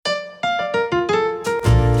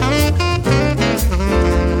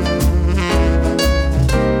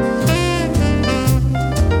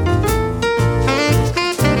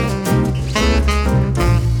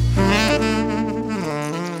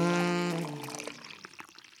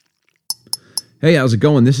Hey, how's it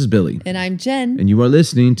going? This is Billy. And I'm Jen. And you are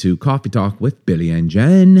listening to Coffee Talk with Billy and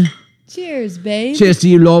Jen. Cheers, babe. Cheers to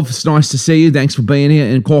you, love. It's nice to see you. Thanks for being here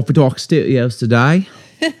in Coffee Talk Studios today.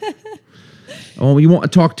 Oh, you want to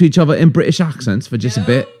talk to each other in British accents for just a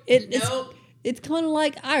bit? It's kind of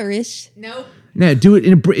like Irish. Nope. No, do it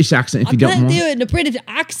in a British accent if you don't I can't want. do it in a British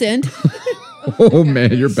accent. Oh,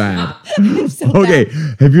 man, you're bad. So Okay,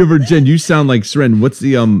 bad. have you ever, Jen, you sound like Sren. What's the,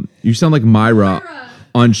 you sound like Myra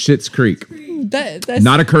on Schitt's Creek. That's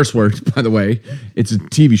Not a curse word, by the way. It's a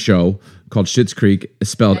TV show called Schitt's Creek,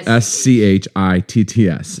 spelled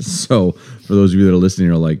Schitts. So for those of you that are listening,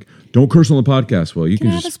 you're like, don't curse on the podcast. Well, you Can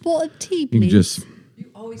can I have a just, spot of tea, you please? can just, You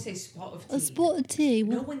always say spot of tea. A spot of tea.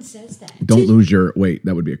 No one says that. don't lose your, wait,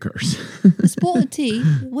 that would be a curse. A spot of tea.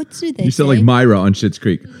 What do they You say? sound like Myra on Schitt's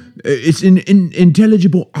Creek. It's an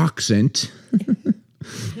intelligible accent.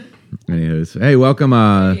 Anyways, hey, welcome.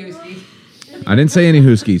 I didn't say any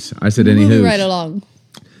Hooskies. I said any Moving Hoos. right along.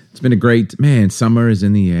 It's been a great, man, summer is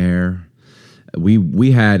in the air.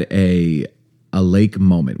 We had a lake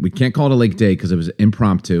moment. We can't call it a lake day because it was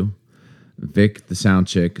impromptu. Vic, the sound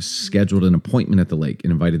chick, scheduled an appointment at the lake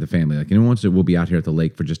and invited the family. Like, anyone wants to, we'll be out here at the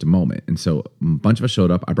lake for just a moment. And so a bunch of us showed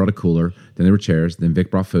up. I brought a cooler. Then there were chairs. Then Vic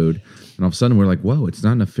brought food. And all of a sudden, we're like, whoa, it's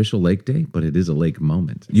not an official lake day, but it is a lake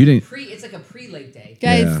moment. You didn't, It's like a pre-lake day.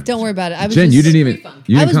 Guys, Yeah. don't worry about it. I was Jen, just, you didn't even, Free funk.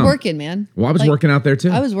 you I didn't was come. working, man. Well, I was Like, working out there too.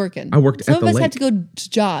 I was working. I worked Some at the of us lake. had to go to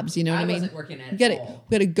jobs, you know what I I mean? wasn't working at We gotta, all.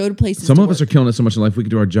 we gotta go to places Some to of us are work. killing it so much in life, we can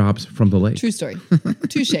do our jobs from the lake. True story.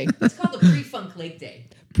 Touche. It's called the pre-funk lake day.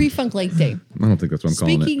 Pre-Funk Lake Day. I don't think that's what I'm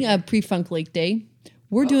calling it. Speaking of Pre-Funk Lake Day,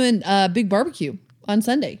 we're doing a big barbecue on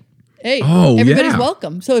Sunday. Hey, Oh, everybody's yeah.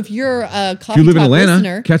 welcome. So if you're a If Coffee you live in Talk Atlanta,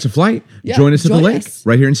 listener, catch a flight, Yeah, join us at the join lake us.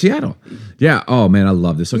 right here in Seattle. Yeah. Oh man, I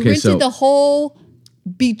love this. we Okay, rented so the whole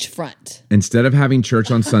beachfront. instead of having church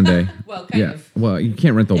on Sunday, Well, kind of. well, you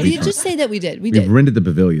can't rent the whole You beach. just say that we did. We We've did. rented the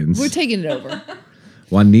pavilions. We're taking it over.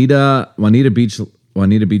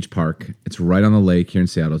 Juanita Beach Park. It's right on the lake here in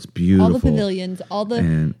Seattle. It's beautiful. All the pavilions, all the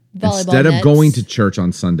And volleyball instead of nets. going to church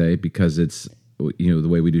on Sunday because it's the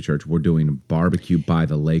way we do church, we're doing barbecue by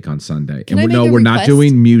the lake on Sunday. Can I make a we're not request?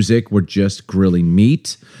 doing music. We're just grilling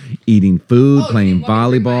meat, eating food, Oh, playing you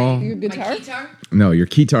want me to bring volleyball. Your My guitar? guitar? No, your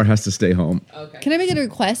keytar has to stay home. Okay. Can I make a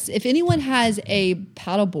request? If anyone has a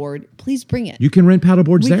paddleboard, please bring it. You can rent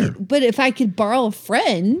paddleboards We there. could- but if I could borrow a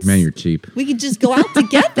friend, Man, you're cheap. we could just go out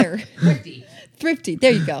together. Thrifty. Thrifty.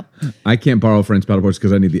 There you go. I can't borrow friends' paddleboards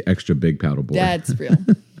because I need the extra big paddleboard. That's real.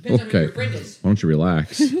 Depends on who Okay. your friend is. Why don't you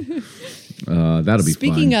relax? That'll be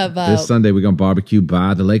Speaking fun. of, this Sunday, we're going to barbecue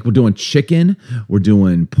by the lake. We're doing chicken. We're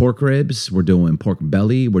doing pork ribs. We're doing pork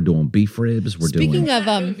belly. We're doing beef ribs. We're Speaking doing... of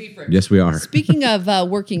Doing beef ribs. Yes, we are. Speaking of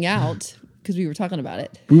working out, because we were talking about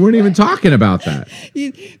it, We weren't even talking about that.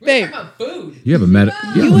 you, We're babe, talking about food. You have a,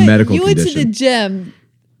 medical you went to condition. the gym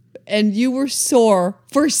and you were sore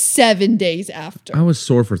for 7 days after. I was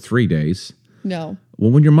sore for 3 days. No,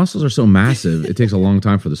 Well, when your muscles are so massive, it takes a long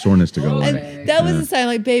time for the soreness to go away. and that was a sign,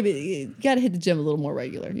 like, baby, you got to hit the gym a little more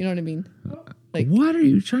regular. You know what I mean? Like, What are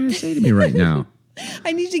you trying to say to me right now?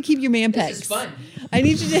 I need you to keep your man pecs. This is fun. I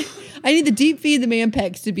need you to. I need the deep feed the man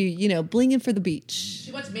pecs to be, blinging for the beach.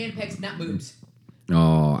 She wants man pecs, not boobs.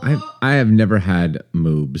 Oh, I have never had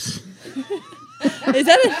moobs. Is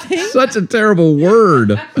that a thing? Such a terrible word.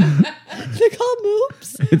 They're called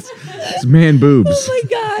moobs. It's man boobs. Oh my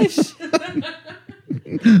gosh.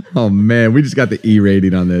 Oh man, we just got the E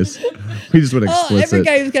rating on this. We just went Oh, explicit. every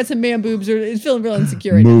guy who's got some man boobs is feeling real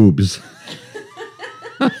insecure. Right now. Moobs.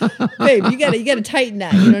 Babe, you gotta tighten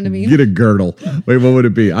that. You know what I mean? Get a girdle. Wait, what would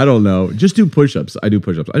it be? I don't know. Just do push-ups. I do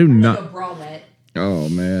push-ups. I do Like a not. bralette. Oh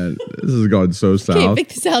man, this has gone so Okay, south. make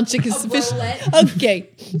the sound chick is sufficient. roulette. Okay,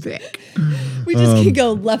 we just can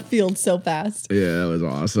go left field so fast. Yeah, that was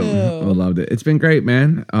awesome. Oh. I loved it. It's been great,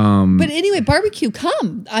 man. But anyway, barbecue,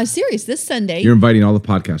 come. Serious, this Sunday, You're inviting all the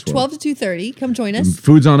podcast world. 12 to 2:30. Come join us.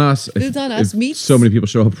 Food's on us. Food's on us. If Meats. so many people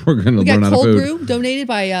show up, we're going to We got run out of cold food. brew donated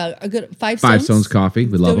by a good Five Five Stones Coffee.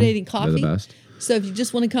 We love donating them. coffee. They're the best. So if you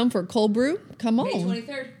just want to come for a cold brew, come May on.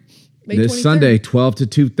 23rd. May This 23rd. Sunday, 12 to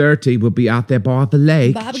 2:30, we'll be out there by the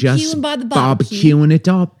lake. Barbecuing just by the barbecue. barbecuing it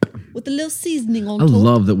up. with a little seasoning on I top.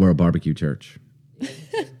 love that we're a barbecue church.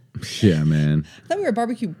 Yeah, man. I thought we were a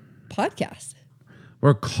barbecue podcast. We're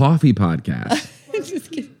a coffee podcast. Just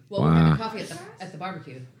kidding. Well, we're Wow. having coffee at the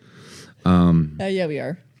barbecue. Yeah, we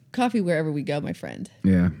are. Coffee wherever we go, my friend.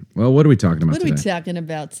 Yeah. Well, what are we talking about What are we today? talking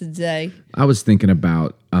about today? I was thinking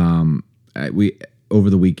about we over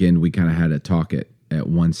the weekend we kind of had a talk at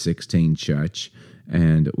 116 Church,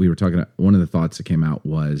 and we were talking. One of the thoughts that came out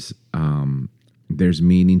was there's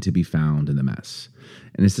meaning to be found in the mess.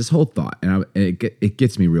 And it's this whole thought, and it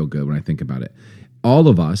gets me real good when I think about it. All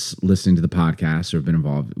of us listening to the podcast or have been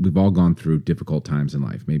involved, we've all gone through difficult times in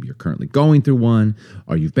life. Maybe you're currently going through one,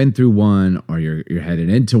 or you've been through one, or you're headed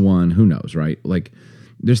into one. Who knows, right? Like,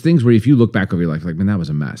 there's things where if you look back over your life, like, man, that was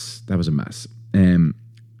a mess. That was a mess. And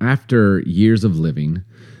after years of living,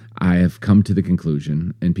 I have come to the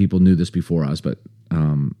conclusion, and people knew this before us, but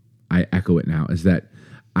I echo it now, is that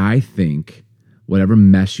I think whatever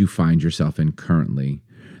mess you find yourself in currently,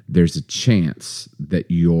 there's a chance that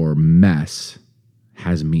your mess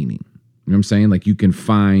has meaning. You know what I'm saying? Like, you can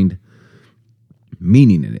find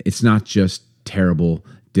meaning in it. It's not just terrible,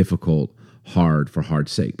 difficult, hard for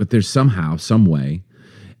hard's sake, but there's somehow, some way.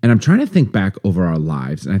 And I'm trying to think back over our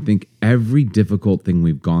lives, and I think every difficult thing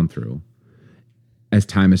we've gone through, as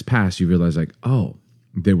time has passed, you realize, like, oh,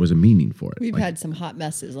 there was a meaning for it. We've like, had some hot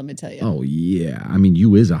messes, let me tell you. oh yeah, I mean,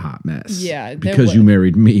 you is a hot mess. Yeah, because you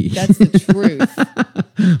married me. That's the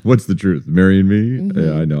truth. What's the truth? Marrying me? Mm-hmm.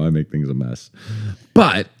 Yeah, I know I make things a mess,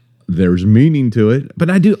 but there's meaning to it. But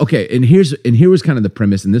I do okay. And here was kind of the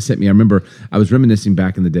premise. And this hit me. I remember I was reminiscing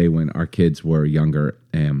back in the day when our kids were younger,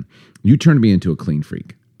 and you turned me into a clean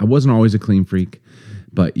freak. I wasn't always a clean freak,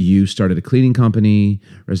 but you started a cleaning company,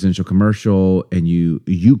 residential commercial, and you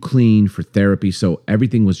clean for therapy. So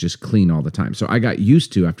everything was just clean all the time. So I got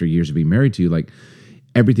used to, after years of being married to you, like,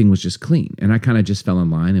 everything was just clean. And I kind of just fell in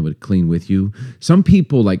line and would clean with you. Some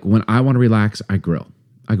people, like, when I want to relax, I grill.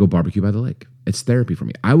 I go barbecue by the lake. It's therapy for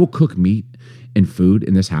me. I will cook meat and food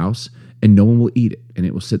in this house, and no one will eat it, and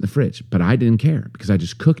it will sit in the fridge. But I didn't care because I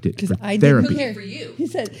just cooked it for I therapy. didn't care For you.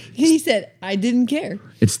 He said, I didn't care.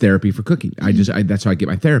 It's therapy for cooking. That's how I get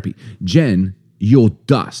my therapy. Jen, you'll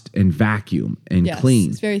dust and vacuum and Yes,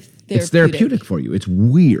 clean. it's very It's therapeutic for you. It's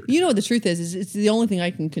weird. You know what the truth is it's the only thing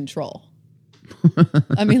I can control.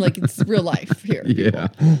 I mean, like, it's real life here. Yeah.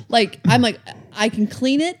 Like, I'm like, I can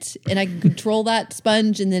clean it and I can control that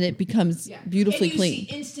sponge, and then it becomes beautifully and you clean.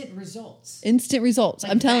 See instant results. Instant results.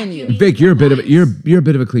 Like I'm telling you. vacuuming. Vic, you're a bit of you're a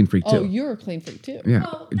bit of a clean freak too. Oh, you're a clean freak too. Yeah.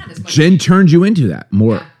 Well, not as much Jen as you. turned you into that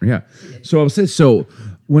more. Yeah. Yeah. So I was saying, so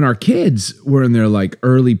when our kids were in their like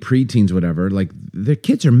early preteens, whatever, like, their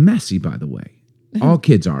kids are messy, by the way. All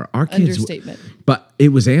kids are. Our kids. Understatement. But it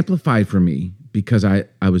was amplified for me because I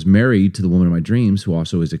was married to the woman of my dreams, who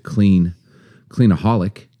also is a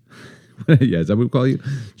cleanaholic. Yeah, is that what we call you?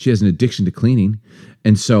 She has an addiction to cleaning.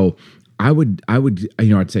 And so I would,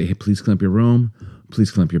 I'd say, hey, please clean up your room.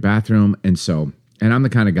 Please clean up your bathroom. And I'm the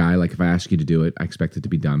kind of guy, like, if I ask you to do it, I expect it to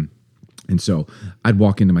be done. And so I'd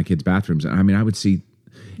walk into my kids' bathrooms, and I mean, I would see,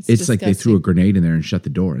 it's like they threw a grenade in there and shut the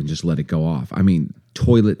door and just let it go off. I mean,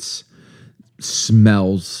 toilets,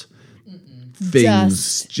 smells, things,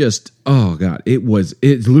 Dust. just, oh God, it's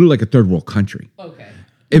literally like a third world country. Okay.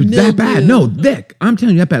 It was that bad. Mildew. No, Vic, I'm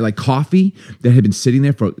telling you that bad. Like, coffee that had been sitting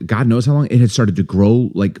there for God knows how long, it had started to grow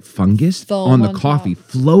like fungus Foam on the on coffee, top.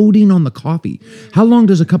 floating on the coffee. How long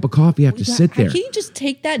does a cup of coffee have to sit there? Can you just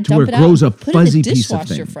take that, To where dump it it grows out, a put it in fuzzy the piece of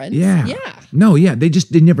dishwasher, thing. friends? Yeah. Yeah. No, yeah. They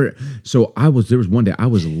never. So there was one day I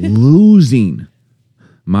was losing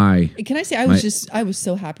my. Can I say I was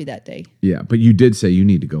so happy that day. Yeah, but you did say you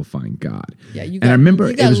need to go find God. Yeah, you And I got- remember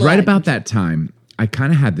you it got was right led. about that time. I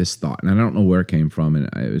kind of had this thought, and I don't know where it came from, and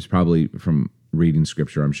it was probably from reading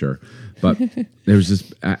scripture, I'm sure. But there was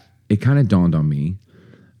this. It kind of dawned on me: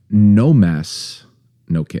 no mess,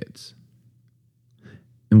 no kids.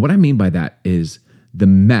 And what I mean by that is the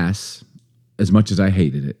mess, as much as I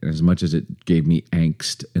hated it, and as much as it gave me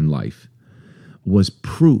angst in life, was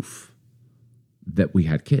proof that we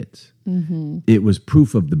had kids. Mm-hmm. It was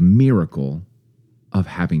proof of the miracle of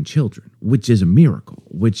having children, which is a miracle,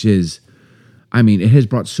 which is, I mean, it has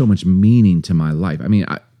brought so much meaning to my life. I mean,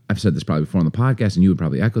 I've said this probably before on the podcast, and you would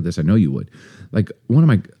probably echo this. I know you would. Like,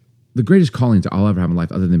 the greatest callings I'll ever have in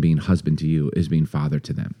life, other than being husband to you, is being father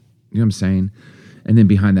to them. You know what I'm saying? And then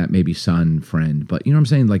behind that, maybe son, friend. But you know what I'm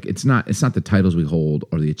saying? Like, it's not the titles we hold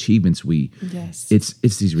or the achievements Yes.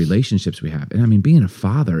 It's these relationships we have. And I mean, being a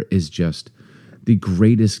father is just the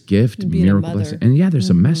greatest gift, Being a miracle, mother. blessing. And yeah, there's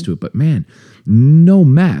some mess to it, but man, no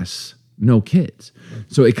mess, no kids.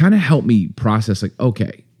 So it kind of helped me process, like,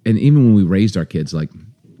 okay. And even when we raised our kids, like,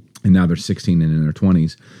 and now they're 16 and in their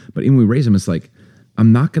 20s, but even when we raise them, it's like,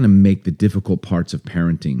 I'm not going to make the difficult parts of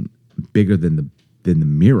parenting bigger than the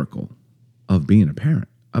miracle of being a parent,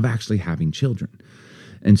 of actually having children.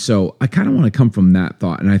 And so I kind of want to come from that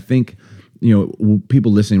thought. And I think,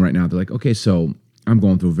 people listening right now, they're like, okay, so I'm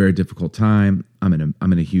going through a very difficult time. I'm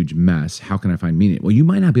in a huge mess. How can I find meaning? Well, you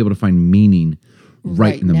might not be able to find meaning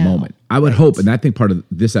right in the now. moment. I would hope, and I think part of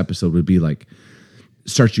this episode would be like,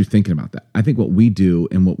 starts you thinking about that. I think what we do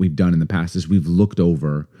and what we've done in the past is we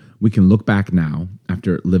can look back now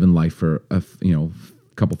after living life for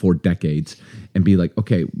couple 4 decades and be like,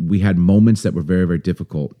 okay, we had moments that were very, very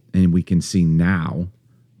difficult, and we can see now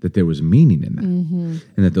that there was meaning in that.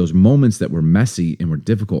 And that those moments that were messy and were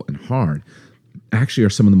difficult and hard actually are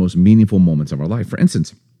some of the most meaningful moments of our life. For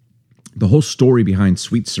instance, the whole story behind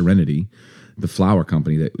Sweet Serenity, the flower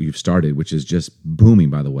company that you've started, which is just booming,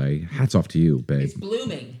 by the way. Hats off to you, babe. It's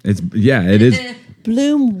blooming. It is.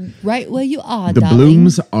 Bloom right where you are, The darling.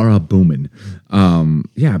 blooms are a booming.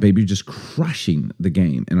 Yeah, babe, you're just crushing the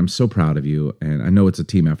game. And I'm so proud of you. And I know it's a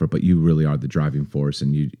team effort, but you really are the driving force.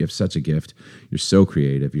 And you have such a gift. You're so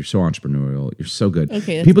creative. You're so entrepreneurial. You're so good.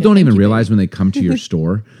 Okay, that's People good. don't Thank even you, realize when they come to your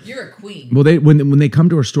store. You're a queen. Well, when they come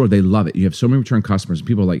to our store, they love it. You have so many return customers.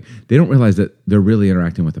 People are like, they don't realize that they're really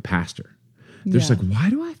interacting with a pastor. They're just Yeah. like, why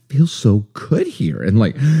do I feel so good here? And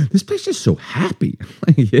like, this place is so happy.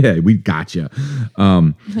 Like, yeah, we got you.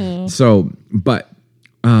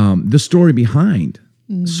 The story behind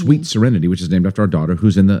Sweet Serenity, which is named after our daughter,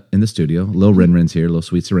 who's in the studio, Lil Rinrin's here, Lil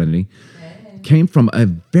Sweet Serenity, came from a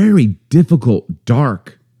very difficult,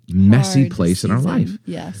 dark, messy Hard place in our season. life.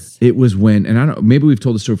 Yes. It was when, and I don't, maybe we've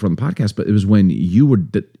told the story from the podcast, but it was when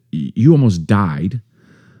you almost died.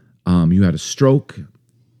 You had a stroke.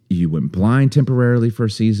 You went blind temporarily for a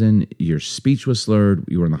season. Your speech was slurred.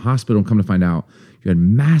 You were in the hospital. And come to find out, you had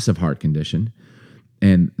massive heart condition.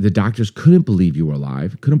 And the doctors couldn't believe you were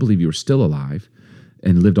alive, couldn't believe you were still alive,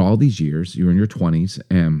 and lived all these years. You were in your 20s,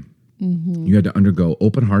 and you had to undergo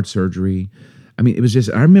open heart surgery. I mean, it was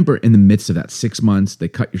just, I remember in the midst of that 6 months, they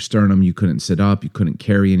cut your sternum. You couldn't sit up. You couldn't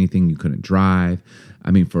carry anything. You couldn't drive. I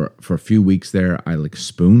mean, for a few weeks there, I like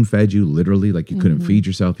spoon fed you literally, like you couldn't feed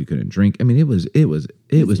yourself. You couldn't drink. I mean, it was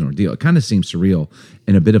an ordeal. It kind of seemed surreal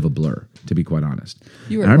and a bit of a blur, to be quite honest.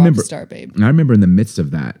 You were And a I rock remember, star, babe. and I remember in the midst of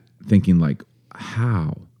that thinking like,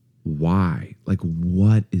 how, why, like,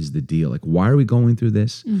 what is the deal? Like, why are we going through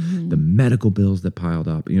this? The medical bills that piled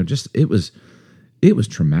up, just, it was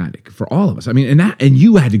traumatic for all of us. I mean, and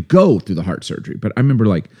you had to go through the heart surgery, but I remember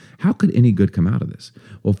like, how could any good come out of this?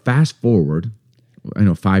 Well, fast forward, I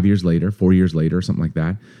know 4 years later, something like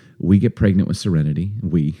that, we get pregnant with Serenity.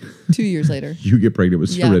 2 years later. You get pregnant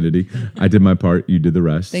with Yeah. Serenity. I did my part. You did the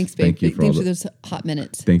rest. Thanks, babe. Thank you for all Thanks for the, those hot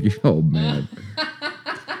minutes. Thank you. Oh man.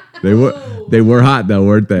 They were hot though,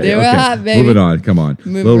 weren't they? They were hot, baby. Moving on. Come on.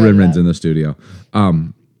 Moving Lil right Rinrin's along. in the studio.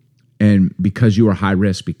 And because you were high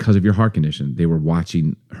risk, because of your heart condition, they were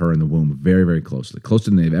watching her in the womb very, very closely,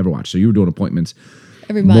 closer than they've ever watched. So you were doing appointments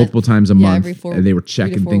Every month. multiple times a month, every and they were 3 to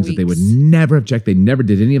checking 4 things that they would weeks. never have checked. They never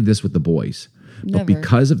did any of this with the boys. Never. But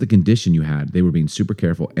because of the condition you had, they were being super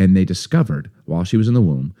careful, and they discovered while she was in the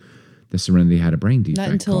womb that Serenity had a brain defect. Not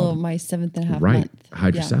until called- my 7.5 right, month.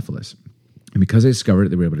 hydrocephalus. And because they discovered it,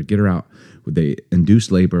 they were able to get her out. They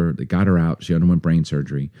induced labor. They got her out. She underwent brain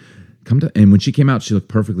surgery. And when she came out, she looked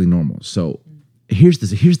perfectly normal. So here's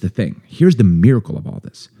the thing. Here's the miracle of all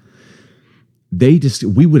this.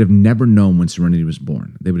 We would have never known when Serenity was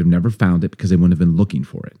born. They would have never found it because they wouldn't have been looking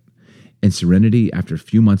for it. And Serenity, after a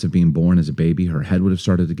few months of being born as a baby, her head would have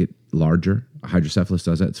started to get larger. Hydrocephalus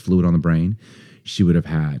does that. It's fluid on the brain. She would have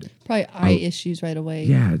had Probably eye issues right away.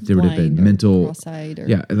 yeah, there would have been Blind or mental, cross-eyed or,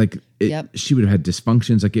 yeah, like Yep. she would have had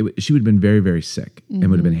dysfunctions. Like she would have been very, very sick and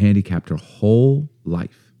would have been handicapped her whole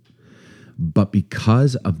life. But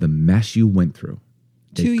because of the mess you went through,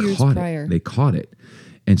 2 years prior. They caught it.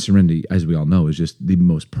 And Serenity, as we all know, is just the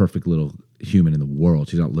most perfect little human in the world.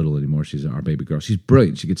 She's not little anymore. She's our baby girl. She's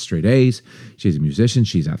brilliant. She gets straight A's. She's a musician.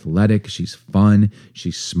 She's athletic. She's fun.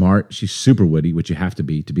 She's smart. She's super witty, which you have to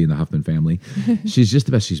be in the Huffman family. She's just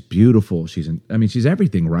the best. She's beautiful. She's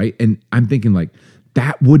everything, right? And I'm thinking like,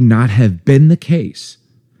 that would not have been the case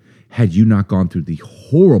had you not gone through the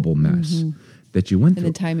horrible mess that you went And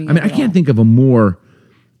through. the timing I mean, of I it can't all. think of a more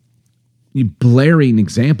blaring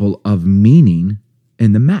example of meaning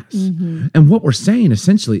in the mess. And what we're saying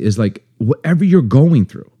essentially is like, whatever you're going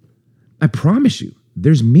through, I promise you,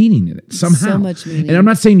 there's meaning in it somehow. So much meaning. And I'm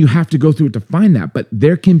not saying you have to go through it to find that, but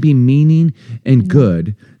there can be meaning and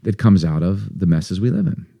good that comes out of the messes we live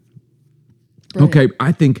in. Brilliant. Okay,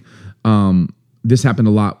 I think this happened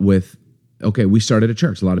a lot with, we started a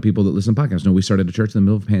church. A lot of people that listen to podcasts know we started a church in the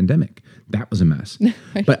middle of a pandemic. That was a mess.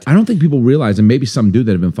 Right. But I don't think people realize, and maybe some do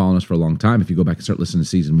that have been following us for a long time, if you go back and start listening to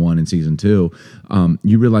season 1 and season 2,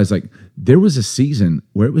 you realize like there was a season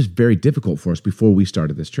where it was very difficult for us before we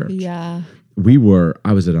started this church. Yeah.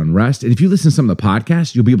 I was at unrest. And if you listen to some of the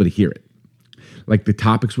podcasts, you'll be able to hear it. Like the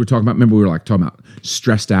topics we're talking about. Remember, we were like talking about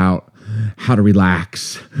stressed out, how to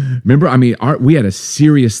relax. Remember, I mean, we had a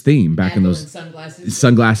serious theme back in Advil those and sunglasses.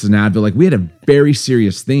 sunglasses and Advil. Like we had a very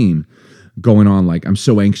serious theme going on. Like I'm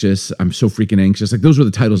so anxious. I'm so freaking anxious. Like those were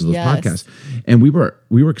the titles of those Yes. podcasts. And we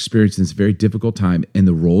were experiencing this very difficult time in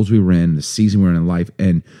the roles we were in, the season we were in life.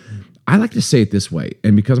 And I like to say it this way.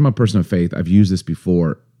 And because I'm a person of faith, I've used this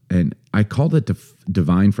before, and I called it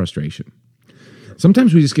divine frustration.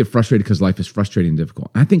 Sometimes we just get frustrated because life is frustrating and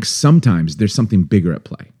difficult. I think sometimes there's something bigger at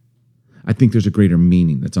play. I think there's a greater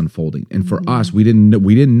meaning that's unfolding. And for us, we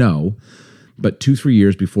didn't know, but 2-3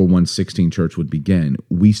 years before 116 Church would begin,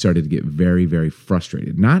 we started to get very, very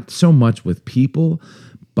frustrated. Not so much with people,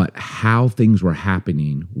 but how things were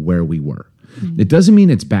happening where we were. It doesn't mean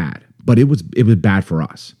it's bad, but it was bad for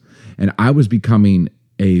us. And I was becoming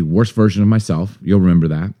a worse version of myself. You'll remember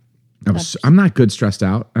that. I'm not good stressed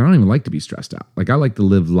out. I don't even like to be stressed out. Like I like to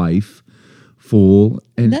live life full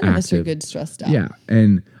and None active. of us are good stressed out. Yeah.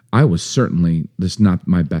 And I was certainly just not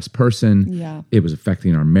my best person. Yeah. It was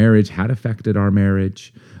affecting our marriage, had affected our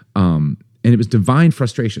marriage. And it was divine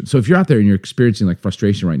frustration. So if you're out there and you're experiencing like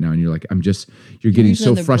frustration right now and you're like, you're getting usually so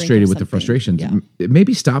on the brink frustrated of with the something. frustration, Yeah.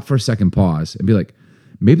 maybe stop for a second, pause and be like,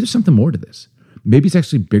 maybe there's something more to this. Maybe it's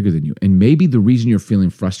actually bigger than you. And maybe the reason you're feeling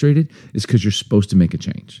frustrated is because you're supposed to make a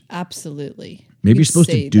change. Absolutely. Maybe We'd you're supposed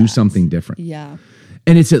say to do that. something different. Yeah.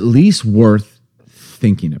 And it's at least worth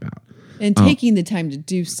thinking about. And taking the time to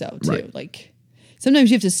do so too. Right. Like sometimes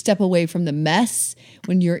you have to step away from the mess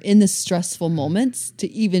when you're in the stressful moments to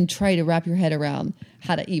even try to wrap your head around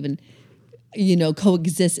how to even,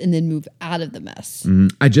 coexist and then move out of the mess.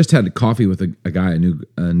 I just had coffee with a guy,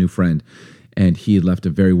 a new friend, and he had left a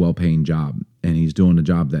very well-paying job, and he's doing a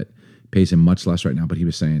job that pays him much less right now. But he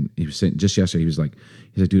was saying just yesterday, he's like,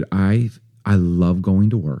 dude, I love going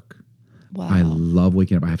to work. Wow. I love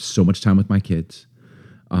waking up. I have so much time with my kids.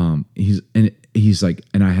 He's like,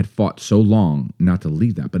 and I had fought so long not to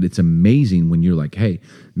leave that, but it's amazing when you're like, hey,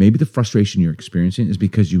 maybe the frustration you're experiencing is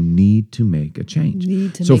because you need to make a change.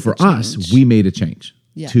 So make for a us, change. we made a change.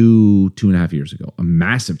 Yeah. 2.5 years ago, a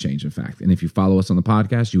massive change, in fact. And if you follow us on the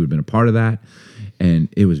podcast, you would have been a part of that. And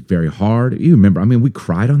it was very hard. You remember, we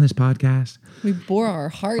cried on this podcast. We bore our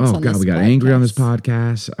hearts Oh on God, this we got angry on this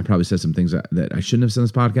podcast. I probably said some things that I shouldn't have said on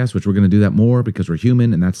this podcast, which we're going to do that more because we're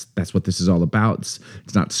human, and that's what this is all about.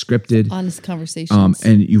 It's not scripted. Honest conversations.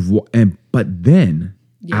 But then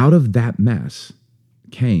out of that mess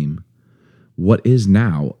came what is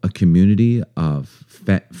now a community of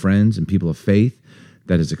friends and people of faith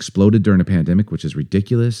that has exploded during a pandemic, which is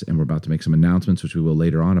ridiculous. And we're about to make some announcements, which we will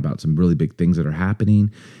later on, about some really big things that are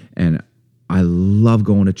happening. And I love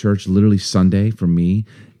going to church. Literally Sunday for me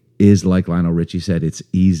is like Lionel Richie said, it's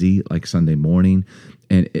easy like Sunday morning,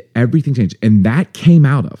 and everything changed. And that came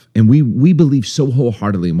out of, and we believe so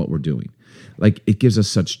wholeheartedly in what we're doing. Like it gives us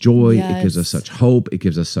such joy. Yes. It gives us such hope. It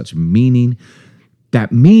gives us such meaning.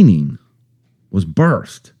 That meaning was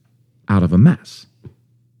birthed out of a mess.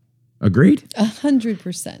 Agreed?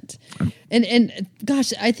 100%. And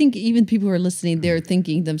gosh, I think even people who are listening, they're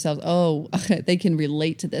thinking themselves, oh, they can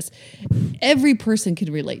relate to this. Every person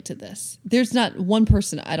can relate to this. There's not one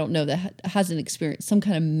person I don't know that hasn't experienced some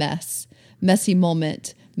kind of messy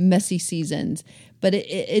moment, messy seasons. But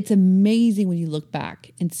it's amazing when you look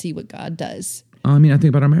back and see what God does. I think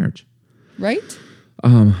about our marriage. Right?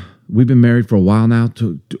 We've been married for a while now,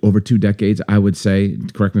 to over 2 decades. I would say,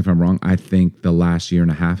 correct me if I'm wrong, I think the last year and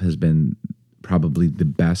a half has been probably the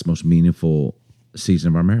best, most meaningful season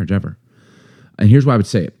of our marriage ever. And here's why I would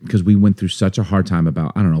say it, because we went through such a hard time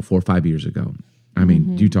about, 4 or 5 years ago.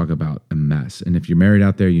 You talk about a mess. And if you're married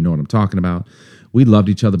out there, you know what I'm talking about. We loved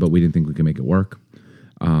each other, but we didn't think we could make it work.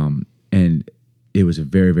 And it was a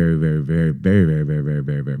very, very, very, very, very, very, very,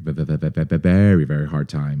 very, very, very, very, very hard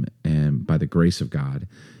time. And by the grace of God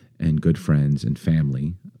and good friends and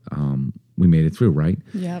family, we made it through, right?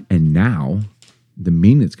 Yep. And now the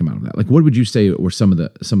meaning that's come out of that. Like, what would you say were some of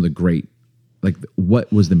the great, like,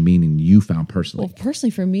 what was the meaning you found personally? Well,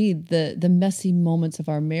 personally for me, the messy moments of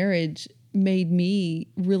our marriage made me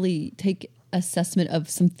really take assessment of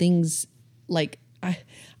some things. Like I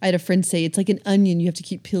had a friend say, it's like an onion you have to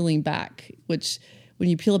keep peeling back, which when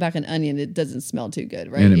you peel back an onion, it doesn't smell too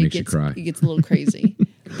good, right? And it makes you cry. It gets a little crazy.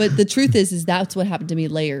 But the truth is that's what happened to me,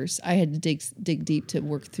 layers. I had to dig deep to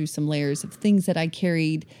work through some layers of things that I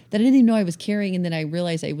carried that I didn't even know I was carrying, and then I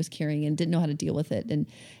realized I was carrying and didn't know how to deal with it. And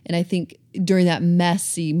I think during that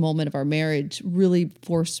messy moment of our marriage really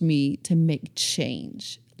forced me to make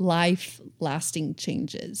change, life-lasting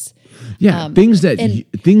changes. Yeah, things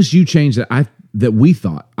you changed that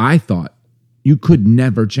I thought you could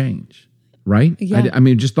never change, right? Yeah.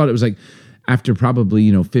 Just thought it was like, after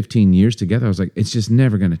probably, 15 years together, I was like, it's just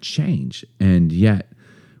never going to change. And yet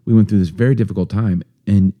we went through this very difficult time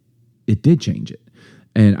and it did change it.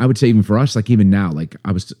 And I would say even for us, like even now, like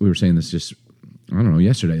we were saying this just, I don't know,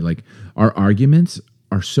 yesterday, like our arguments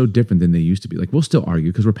are so different than they used to be. Like we'll still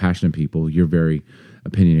argue because we're passionate people. You're very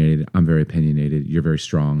opinionated. I'm very opinionated. You're very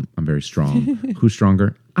strong. I'm very strong. Who's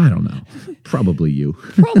stronger? I don't know. Probably you.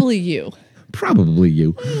 Probably you. Probably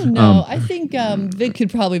you. No, I think Vic could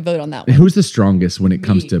probably vote on that one. Who's the strongest when it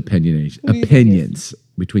comes to opinions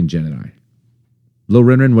between Jen and I? Lil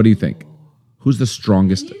Rinrin, what do you think? Who's the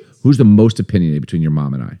strongest? Who's the most opinionated between your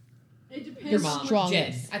mom and I? It depends. Your mom. Jen.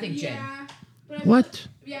 Strongest. I think Jen. Yeah. But What?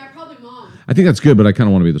 Yeah, probably mom. I think that's good, but I kind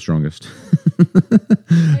of want to be the strongest.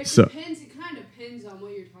 It So- depends. It kind of depends on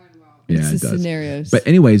what you're talking about. Yeah, It's it the does. scenarios. But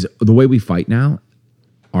anyways, the way we fight now,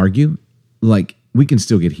 argue, like we can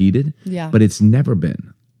still get heated, Yeah. but it's never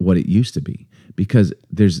been what it used to be because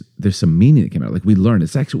there's some meaning that came out. Like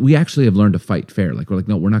we actually have learned to fight fair. Like we're like,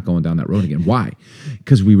 no, we're not going down that road again. Why?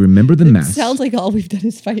 Because we remember the mess. Sounds like all we've done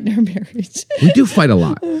is fight in our marriage. We do fight a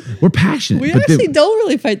lot. We're passionate. We but actually don't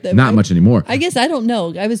really fight that not much. much anymore. I guess I don't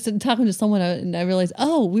know. I was talking to someone and I realized,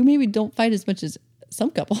 we maybe don't fight as much as some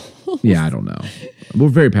couple. Yeah, I don't know. We're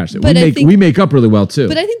very passionate. But We make up really well too.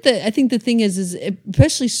 But I think the thing is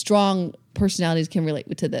especially strong personalities can relate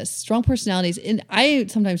to this. Strong personalities, and I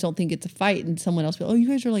sometimes don't think it's a fight, and someone else will, oh, you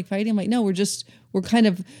guys are like fighting. I'm like, no, we're kind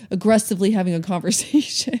of aggressively having a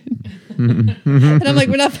conversation. And I'm like,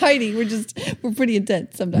 we're not fighting. We're pretty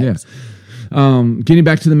intense sometimes. Yeah. Getting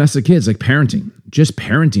back to the mess of kids, like parenting. Just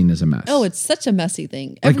parenting is a mess. Oh, it's such a messy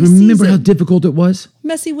thing. like Every remember how season, difficult it was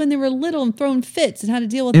messy when they were little and throwing fits and how to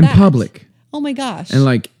deal with in that. public. Oh my gosh.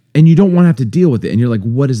 And you don't want to have to deal with it. And you're like,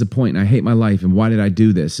 what is the point? And I hate my life. And why did I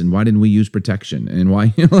do this? And why didn't we use protection? And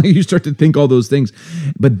why, you start to think all those things.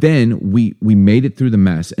 But then we made it through the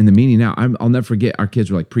mess. And the meaning now, I'll never forget, our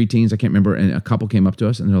kids were like preteens. I can't remember. And a couple came up to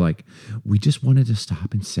us and they're like, we just wanted to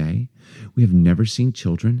stop and say, we have never seen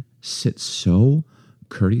children sit so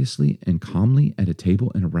courteously and calmly at a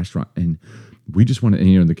table in a restaurant. And we just wanted,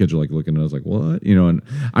 and the kids are like looking at us like, what? And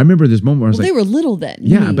I remember this moment where I was well, like, they were little then.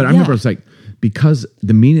 yeah, but I remember I was like, because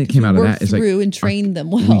the meaning that came out of that is like through and trained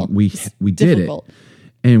them well. We did difficult. it,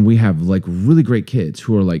 and we have like really great kids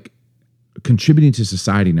who are like contributing to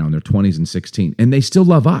society now in their 20s and 16, and they still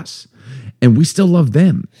love us, and we still love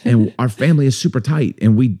them, and our family is super tight,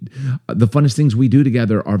 and the funnest things we do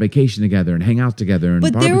together are vacation together and hang out together and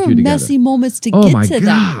But barbecue there were together. messy moments to Oh get my to God,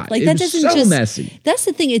 that. Like it that was doesn't so just messy. That's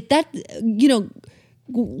the thing.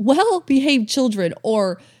 Well-behaved children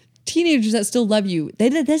or teenagers that still love you, that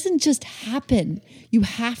doesn't just happen. You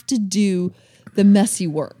have to do the messy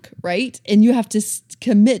work, right? And you have to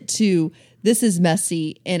commit to this is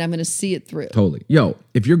messy and I'm going to see it through. Totally. Yo,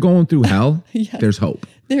 if you're going through hell, Yes. there's hope.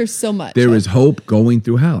 There's so much. There is hope going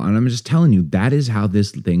through hell. And I'm just telling you, that is how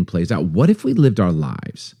this thing plays out. What if we lived our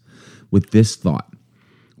lives with this thought?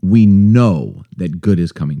 We know that good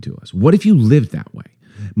is coming to us. What if you lived that way?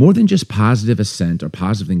 More than just positive assent or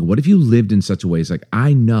positive thing. What if you lived in such a way as like,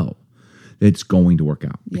 I know that it's going to work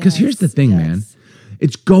out? Because here's the thing, man.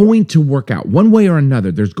 It's going to work out one way or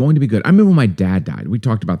another. There's going to be good. I remember when my dad died. We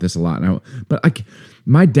talked about this a lot.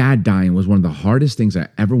 My dad dying was one of the hardest things I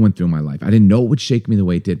ever went through in my life. I didn't know it would shake me the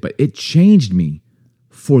way it did, but it changed me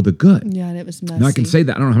for the good. Yeah, and it was messy. Now I can say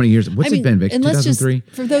that. I don't know how many years. What's it been, Vic? And let's just,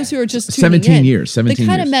 2003? for those who are just 17 tuning in, years, 17 the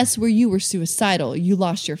kind of years. mess where you were suicidal, you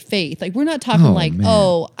lost your faith. Like we're not talking Oh, like, man.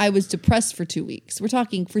 I was depressed for 2 weeks. We're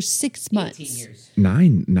talking for 6 months. 18 years.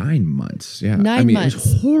 9 months. Yeah. 9 months. It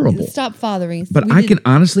was horrible. Stop fathering. But We I did- can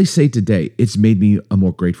honestly say today, it's made me a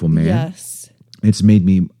more grateful man. Yes. It's made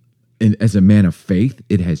me, as a man of faith,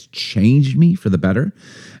 it has changed me for the better. And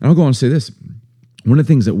I'll go on and say this. One of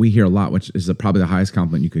the things that we hear a lot, which is probably the highest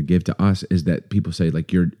compliment you could give to us, is that people say,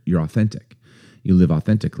 like, you're authentic. You live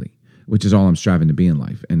authentically, which is all I'm striving to be in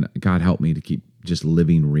life. And God help me to keep just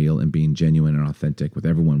living real and being genuine and authentic with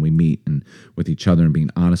everyone we meet and with each other and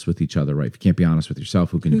being honest with each other, right? If you can't be honest with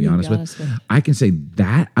yourself, who can you be honest with? I can say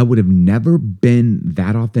that I would have never been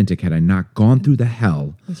that authentic had I not gone through the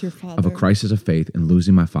hell With your father. of a crisis of faith and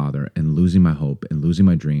losing my father and losing my hope and losing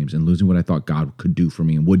my dreams and losing what I thought God could do for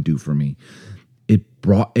me and would do for me. It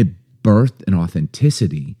birthed an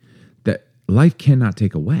authenticity that life cannot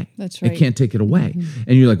take away. That's right. It can't take it away.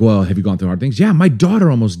 And you're like, well, have you gone through hard things? Yeah, my daughter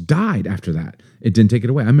almost died after that. It didn't take it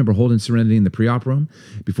away. I remember holding Serenity in the pre-op room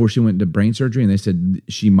before she went into brain surgery, and they said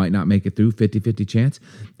she might not make it through, 50-50 chance.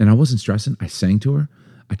 And I wasn't stressing. I sang to her.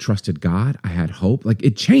 I trusted God. I had hope. Like,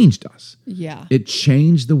 it changed us. Yeah. It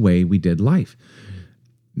changed the way we did life.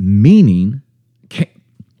 Meaning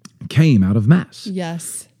came out of mess.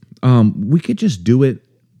 Yes. We could just do it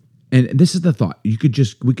And this is the thought. We could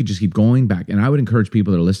just keep going back. And I would encourage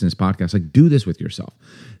people that are listening to this podcast, like, do this with yourself.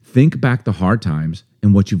 Think back the hard times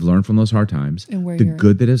and what you've learned from those hard times, And where the you're-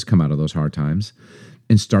 good that has come out of those hard times,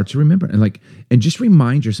 and start to remember. And just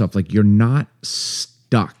remind yourself, like, you're not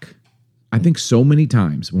stuck. I think so many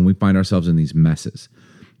times when we find ourselves in these messes,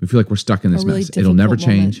 we feel like we're stuck in this really mess. It'll never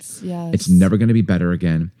difficult change. moments. Yes. It's never going to be better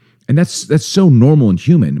again. And that's so normal and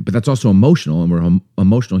human, but that's also emotional, and we're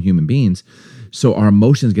emotional human beings. So our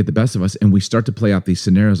emotions get the best of us, and we start to play out these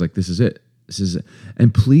scenarios like, this is it. This is it.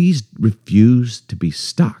 And please refuse to be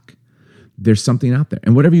stuck. There's something out there.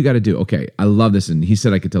 And whatever you got to do. Okay, I love this. And he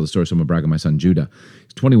said I could tell the story, so I'm going to brag on my son, Judah.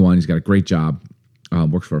 He's 21. He's got a great job.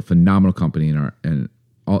 Works for a phenomenal company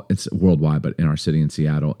it's worldwide, but in our city in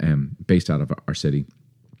Seattle, and based out of our city.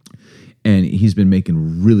 And he's been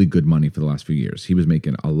making really good money for the last few years. He was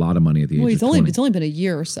making a lot of money at the age of 20. It's only been a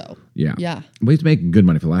year or so. Yeah. Yeah. Well, he's making good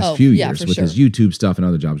money for the last few years for with sure. his YouTube stuff and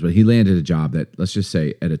other jobs. But he landed a job that, let's just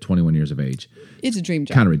say, at 21 years of age, It's a dream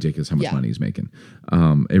job. kind of ridiculous how much Yeah. money he's making.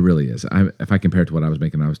 It really is. If I compare it to what I was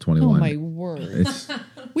making when I was 21. Oh my word. It's,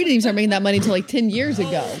 We didn't even start making that money until like 10 years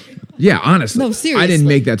ago. yeah, honestly. No, I seriously. didn't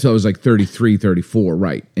make that till I was like 33, 34,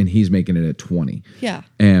 right. And he's making it at 20. Yeah.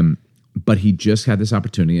 But he just had this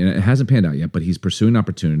opportunity, and it hasn't panned out yet, but he's pursuing an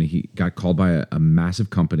opportunity. He got called by a massive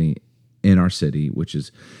company in our city,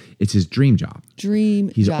 it's his dream job.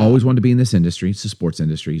 He's job. always wanted to be in this industry. It's the sports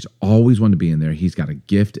industry. He's always wanted to be in there. He's got a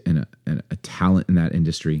gift and a talent in that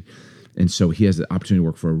industry. And so he has the opportunity to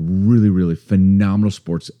work for a really, really phenomenal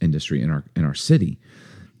sports industry in our city.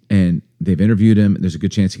 And they've interviewed him. There's a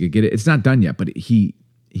good chance he could get it. It's not done yet, but he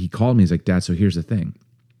called me. He's like, Dad, so here's the thing.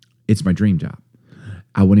 It's my dream job.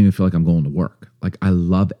 I wouldn't even feel like I'm going to work. Like, I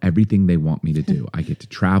love everything they want me to do. I get to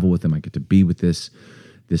travel with them. I get to be with this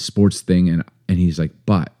sports thing. And he's like,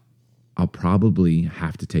 but I'll probably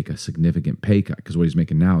have to take a significant pay cut because what he's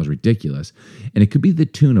making now is ridiculous. And it could be the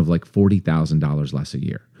tune of like $40,000 less a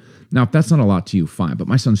year. Now, if that's not a lot to you, fine. But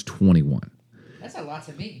my son's 21. That's a lot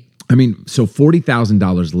to me. I mean, so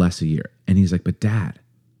 $40,000 less a year. And he's like, but Dad,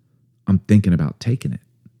 I'm thinking about taking it.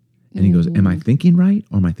 And he goes, am I thinking right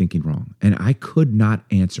or am I thinking wrong? And I could not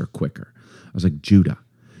answer quicker. I was like, Judah,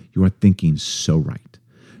 you are thinking so right.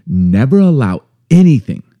 Never allow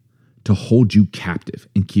anything to hold you captive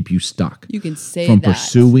and keep you stuck. You can say from that,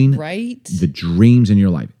 pursuing right? the dreams in your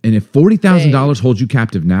life. And if $40,000 holds you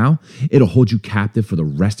captive now, it'll hold you captive for the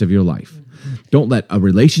rest of your life. Don't let a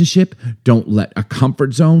relationship, don't let a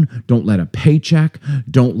comfort zone, don't let a paycheck,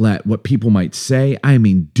 don't let what people might say. I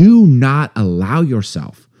mean, do not allow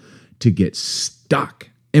yourself to get stuck.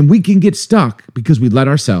 And we can get stuck because we let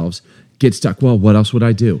ourselves get stuck. Well, what else would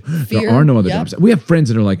I do? Fear, there are no other yep. jobs. We have friends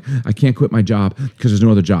that are like, I can't quit my job because there's no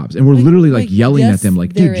other jobs. And we're literally like yelling yes, at them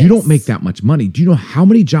like, there dude, you don't is. make that much money. Do you know how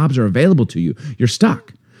many jobs are available to you? You're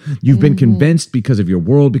stuck. You've been convinced because of your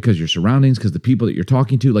world, because of your surroundings, because the people that you're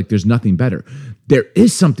talking to, like there's nothing better. There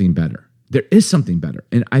is something better. There is something better.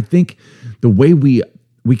 And I think the way we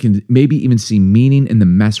can maybe even see meaning in the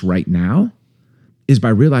mess right now is by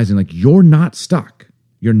realizing like you're not stuck.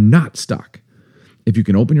 You're not stuck. If you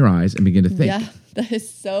can open your eyes and begin to think. Yeah, that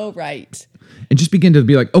is so right. And just begin to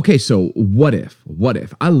be like, okay, so what if? What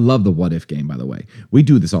if? I love the what if game, by the way. We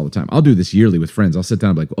do this all the time. I'll do this yearly with friends. I'll sit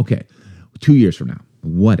down and be like, okay, 2 years from now,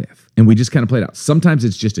 what if? And we just kind of play it out. Sometimes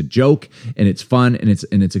it's just a joke and it's fun and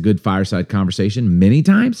it's a good fireside conversation. Many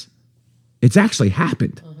times it's actually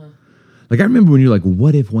happened. Like I remember when you're like,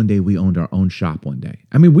 what if one day we owned our own shop one day?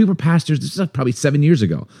 I mean, we were pastors. This is like probably 7 years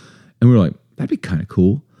ago. And we were like, that'd be kind of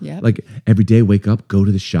cool. Yep. Like every day, wake up, go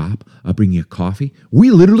to the shop, I'll bring you a coffee. We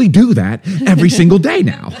literally do that every single day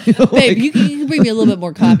now. You know, Babe, you can bring me a little bit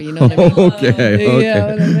more coffee. You know what I mean? okay. You know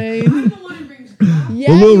what I mean? I'm the one who brings coffee. Yeah,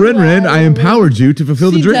 Well, Lil you Ren Ren, are. I empowered you to fulfill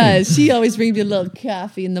the She dream. does. She always brings me a little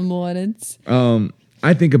coffee in the mornings.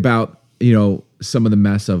 I think about, some of the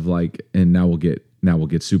mess of like, and now we'll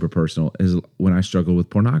get super personal, is when I struggled with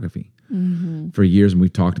pornography for years. And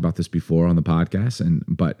we've talked about this before on the podcast.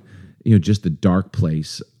 But just the dark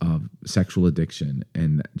place of sexual addiction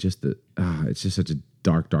and just it's just such a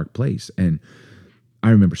dark, dark place. And I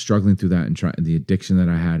remember struggling through that and the addiction that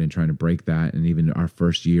I had and trying to break that. And even our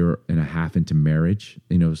first year and a half into marriage,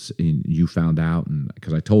 you found out, and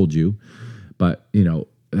because I told you, but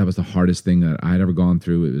that was the hardest thing that I'd ever gone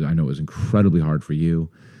through. I know it was incredibly hard for you,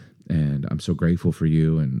 and I'm so grateful for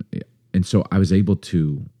you. And so I was able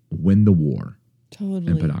to win the war in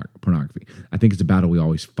Totally. pornography. I think it's a battle we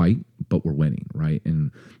always fight, but we're winning, right?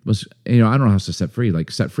 And I don't know how to set free.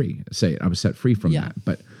 Like set free, say it. I was set free from Yeah. that,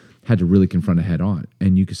 but had to really confront it head on.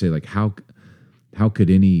 And you could say like, how could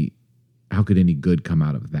any good come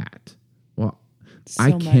out of that? Well, So I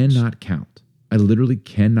much. cannot count I literally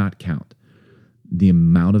cannot count the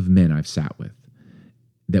amount of men I've sat with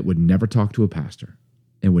that would never talk to a pastor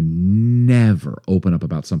and would never open up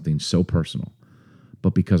about something so personal.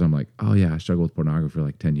 But because I'm like, oh yeah, I struggled with pornography for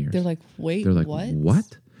like 10 years. They're like, wait, They're like,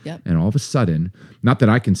 what? Yep. And all of a sudden, not that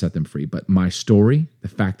I can set them free, but my story, the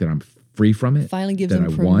fact that I'm free from it, Finally gives that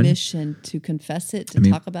them I won, permission to confess it, to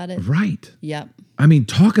talk about it. right. Yep. I mean,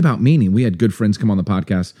 talk about meaning. We had good friends come on the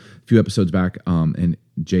podcast a few episodes back, and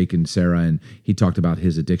Jake and Sarah, and he talked about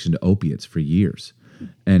his addiction to opiates for years,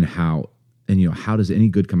 and how does any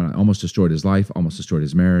good come out? Almost destroyed his life, almost destroyed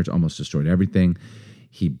his marriage, almost destroyed everything.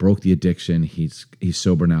 He broke the addiction. He's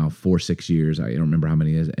sober now 4-6 years. I don't remember how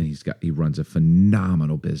many it is, and he runs a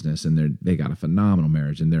phenomenal business, and they got a phenomenal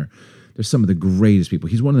marriage, and they're some of the greatest people.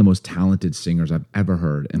 He's one of the most talented singers I've ever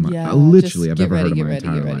heard, and I've ever heard in my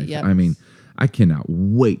entire life. Yep. I mean, I cannot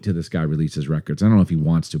wait till this guy releases records. I don't know if he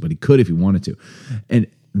wants to, but he could if he wanted to. And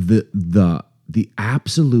the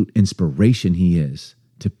absolute inspiration he is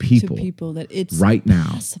to people that it's right now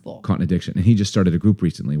possible. Caught in addiction. And he just started a group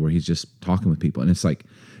recently where he's just talking with people. And it's like,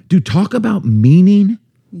 dude, talk about meaning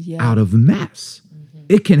out of mess. Mm-hmm.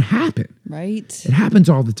 It can happen. Right. It happens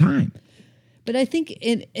all the time. But I think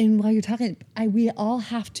while you're talking, we all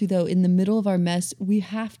have to, though, in the middle of our mess, we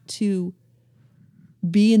have to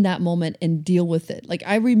be in that moment and deal with it. Like,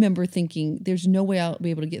 I remember thinking, there's no way I'll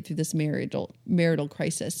be able to get through this marital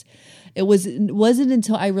crisis. It wasn't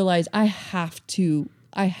until I realized I have to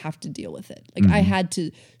deal with it. Like, I had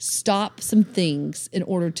to stop some things in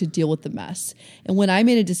order to deal with the mess. And when I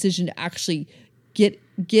made a decision to actually get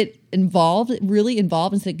involved, really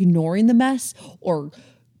involved, instead of ignoring the mess or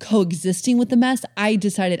coexisting with the mess, I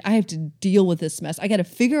decided I have to deal with this mess. I got to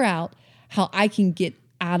figure out how I can get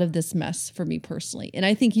out of this mess for me personally. And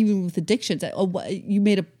I think even with addictions, you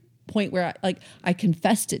made a point where I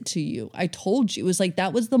confessed it to you. I told you. It was like,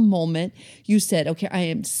 that was the moment you said, okay, I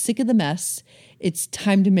am sick of the mess. It's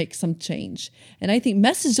time to make some change. And I think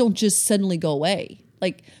messes don't just suddenly go away.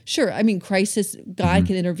 Like, sure, I mean, crisis, God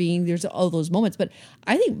can intervene. There's all those moments. But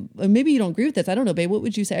I think, maybe you don't agree with this. I don't know, babe. What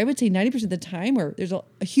would you say? I would say 90% of the time, or there's a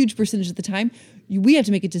huge percentage of the time, we have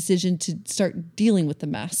to make a decision to start dealing with the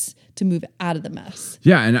mess, to move out of the mess.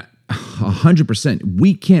 Yeah, and 100%.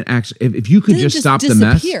 We can't actually, if you could just stop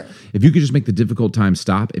disappear. the mess, if you could just make the difficult time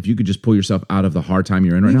stop, if you could just pull yourself out of the hard time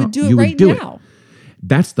you're in right now, you would do it right now.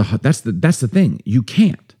 That's the thing. You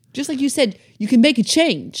can't. Just like you said, you can make a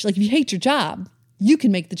change. Like, if you hate your job, you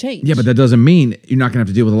can make the change. Yeah, but that doesn't mean you're not going to have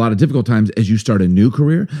to deal with a lot of difficult times as you start a new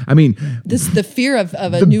career. I mean, this is the fear of a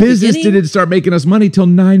the new business beginning. didn't start making us money till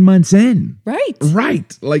 9 months in.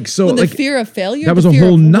 Right. Like, so when the like fear of failure. that was the a fear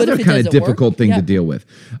whole of, what nother if it kind of doesn't work? difficult thing to deal with.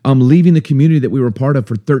 Leaving the community that we were part of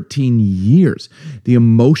for 13 years, the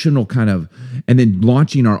emotional kind of, and then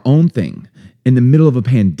launching our own thing in the middle of a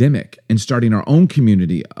pandemic and starting our own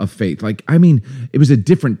community of faith. Like, I mean, it was a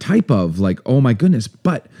different type of like, oh my goodness.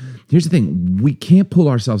 But here's the thing. We can't pull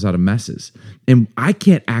ourselves out of messes. And I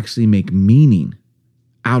can't actually make meaning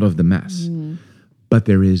out of the mess. But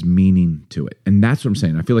there is meaning to it. And that's what I'm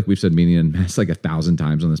saying. I feel like we've said meaning and mess like 1,000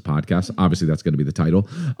 times on this podcast. Obviously, that's going to be the title.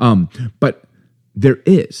 But there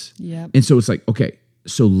is. Yep. And so it's like, okay,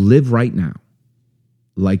 so live right now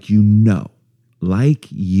like you know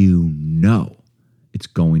it's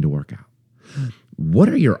going to work out. What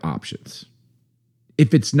are your options?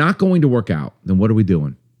 If it's not going to work out, then what are we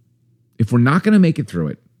doing? If we're not going to make it through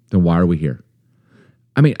it, then why are we here?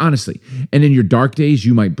 I mean, honestly, and in your dark days,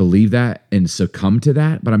 you might believe that and succumb to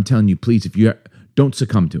that. But I'm telling you, please, if you don't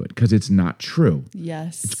succumb to it, because it's not true.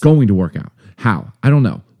 Yes. It's going to work out. How? I don't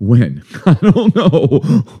know. When? I don't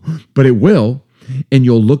know. But it will. And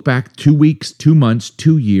you'll look back 2 weeks, 2 months,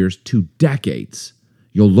 2 years, 2 decades.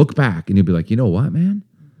 You'll look back and you'll be like, you know what, man?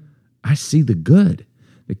 I see the good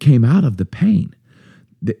that came out of the pain.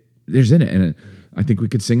 There's in it. And I think we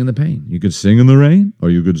could sing in the pain. You could sing in the rain or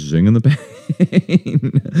you could sing in the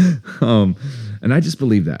pain. And I just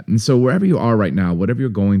believe that. And so wherever you are right now, whatever you're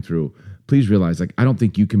going through, please realize, like, I don't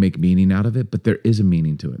think you can make meaning out of it, but there is a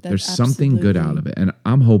meaning to it. There's something good out of it. And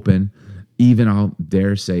I'm hoping, even I'll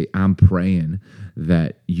dare say, I'm praying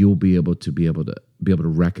that you'll be able to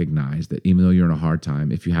recognize that even though you're in a hard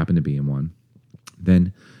time, if you happen to be in one,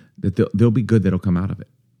 then that there'll be good that'll come out of it.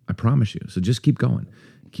 I promise you. So just keep going.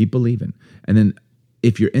 Keep believing. And then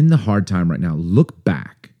if you're in the hard time right now, look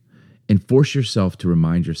back and force yourself to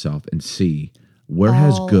remind yourself and see where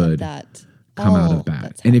has good come out of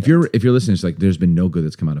bad. And if you're listening, it's like, there's been no good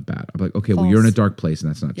that's come out of bad. I'm like, okay, well, you're in a dark place and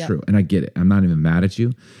that's not true. And I get it. I'm not even mad at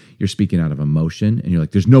you. You're speaking out of emotion and you're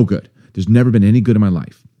like, there's no good. There's never been any good in my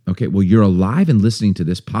life. Okay, well, you're alive and listening to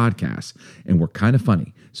this podcast, and we're kind of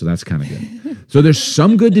funny, so that's kind of good. So there's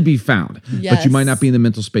some good to be found, but Yes. you might not be in the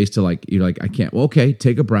mental space to you're like, I can't. Well, okay,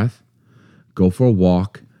 take a breath, go for a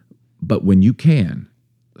walk, but when you can,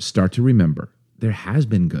 start to remember there has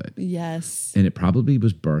been good, Yes. and it probably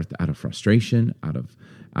was birthed out of frustration, out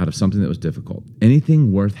of something that was difficult.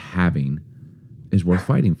 Anything worth having is worth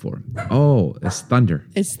fighting for. Oh, it's thunder.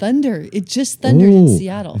 It's thunder. It just thundered in Oh,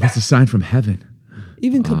 Seattle. That's a sign from heaven.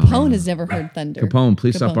 Even Capone has never heard thunder. Capone,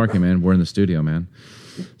 please stop barking, man. We're in the studio, man.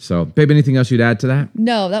 So, babe, anything else you'd add to that?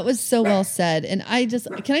 No, that was so well said. And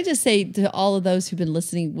can I just say to all of those who've been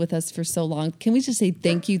listening with us for so long, can we just say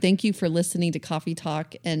thank you? Thank you for listening to Coffee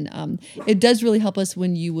Talk. And it does really help us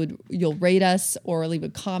when you'll rate us or leave a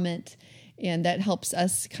comment. And that helps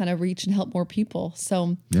us kind of reach and help more people.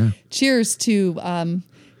 So Yeah. cheers to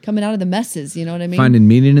coming out of the messes. You know what I mean? Finding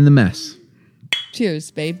meaning in the mess. Cheers,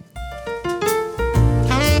 babe.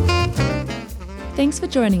 Thanks for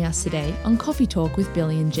joining us today on Coffee Talk with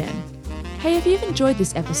Billy and Jen. Hey, if you've enjoyed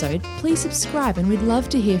this episode, please subscribe and we'd love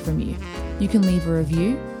to hear from you. You can leave a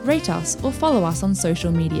review, rate us, or follow us on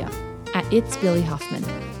social media at It's Billy Huffman.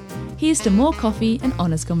 Here's to more coffee and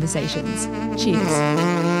honest conversations.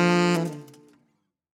 Cheers.